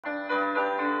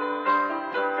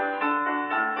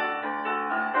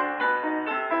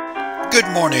Good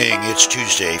morning. It's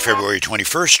Tuesday, February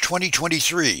 21st,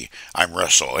 2023. I'm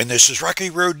Russell, and this is Rocky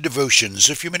Road Devotions,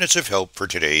 a few minutes of help for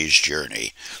today's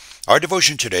journey. Our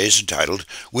devotion today is entitled,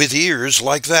 With Ears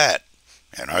Like That,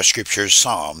 and our scripture is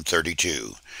Psalm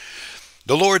 32.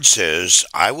 The Lord says,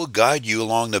 I will guide you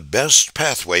along the best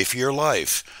pathway for your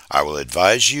life. I will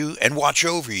advise you and watch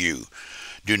over you.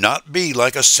 Do not be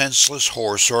like a senseless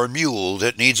horse or mule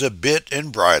that needs a bit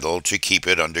and bridle to keep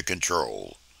it under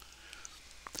control.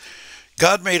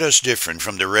 God made us different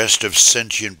from the rest of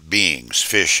sentient beings,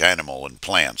 fish, animal, and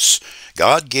plants.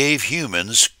 God gave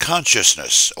humans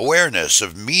consciousness, awareness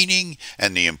of meaning,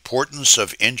 and the importance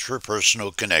of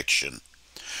intrapersonal connection.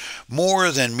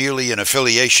 More than merely an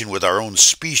affiliation with our own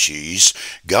species,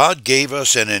 God gave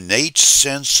us an innate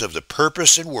sense of the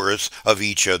purpose and worth of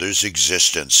each other's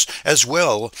existence, as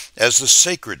well as the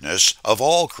sacredness of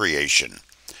all creation.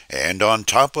 And on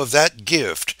top of that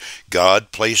gift,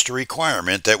 God placed a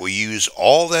requirement that we use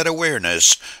all that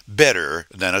awareness better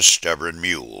than a stubborn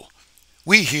mule.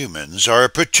 We humans are a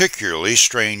particularly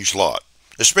strange lot,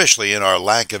 especially in our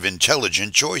lack of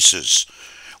intelligent choices.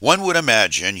 One would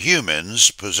imagine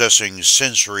humans possessing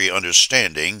sensory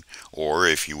understanding, or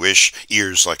if you wish,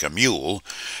 ears like a mule,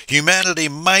 humanity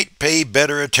might pay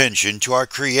better attention to our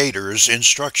Creator's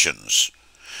instructions.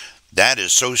 That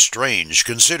is so strange,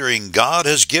 considering God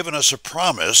has given us a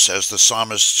promise, as the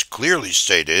psalmist clearly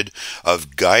stated,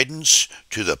 of guidance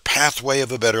to the pathway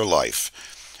of a better life.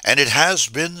 And it has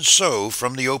been so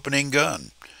from the opening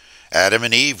gun. Adam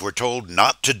and Eve were told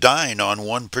not to dine on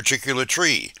one particular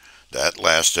tree. That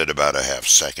lasted about a half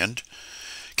second.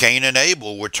 Cain and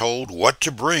Abel were told what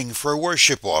to bring for a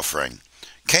worship offering.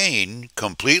 Cain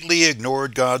completely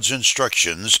ignored God's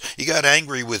instructions. He got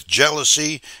angry with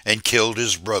jealousy and killed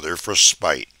his brother for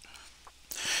spite.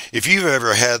 If you've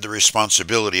ever had the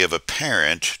responsibility of a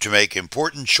parent to make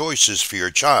important choices for your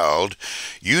child,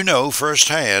 you know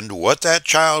firsthand what that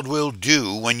child will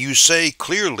do when you say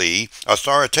clearly,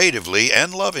 authoritatively,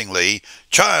 and lovingly,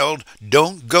 "Child,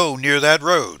 don't go near that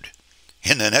road."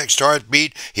 In the next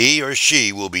heartbeat, he or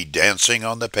she will be dancing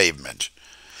on the pavement.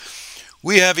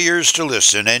 We have ears to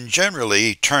listen and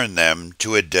generally turn them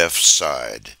to a deaf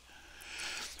side.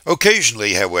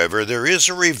 Occasionally, however, there is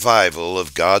a revival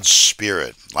of God's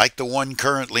Spirit, like the one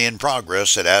currently in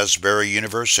progress at Asbury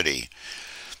University.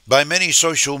 By many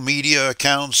social media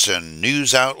accounts and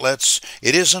news outlets,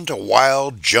 it isn't a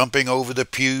wild jumping over the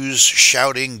pews,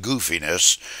 shouting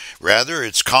goofiness. Rather,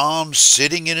 it's calm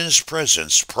sitting in His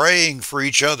presence, praying for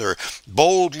each other,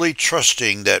 boldly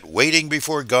trusting that waiting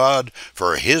before God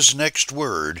for His next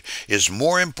word is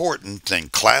more important than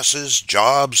classes,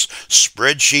 jobs,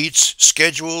 spreadsheets,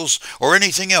 schedules, or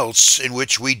anything else in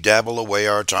which we dabble away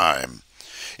our time.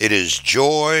 It is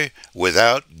joy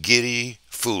without giddy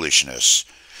foolishness.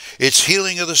 It's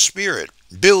healing of the Spirit,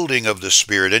 building of the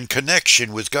Spirit, and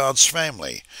connection with God's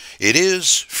family. It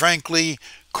is, frankly,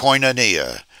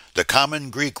 koinonia, the common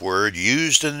Greek word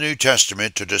used in the New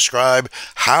Testament to describe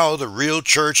how the real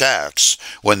church acts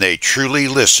when they truly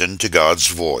listen to God's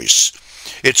voice.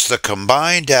 It's the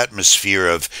combined atmosphere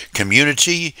of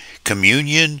community,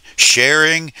 communion,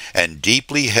 sharing, and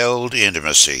deeply held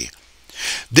intimacy.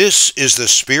 This is the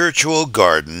spiritual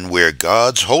garden where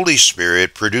God's Holy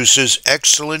Spirit produces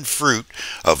excellent fruit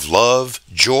of love,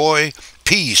 joy,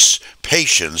 peace,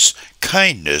 patience,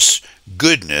 kindness,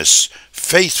 goodness,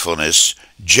 faithfulness,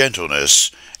 gentleness,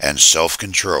 and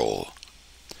self-control.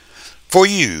 For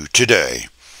you today,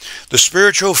 the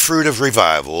spiritual fruit of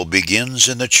revival begins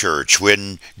in the church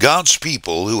when God's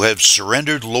people who have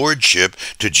surrendered lordship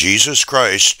to Jesus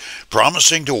Christ,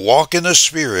 promising to walk in the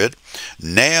Spirit,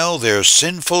 nail their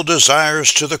sinful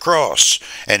desires to the cross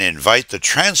and invite the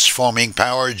transforming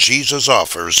power Jesus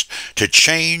offers to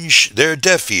change their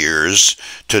deaf ears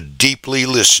to deeply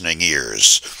listening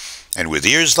ears. And with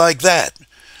ears like that,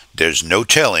 there's no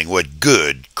telling what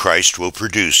good Christ will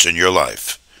produce in your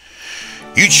life.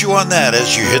 You chew on that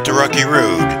as you hit the rocky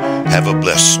road. Have a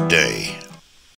blessed day.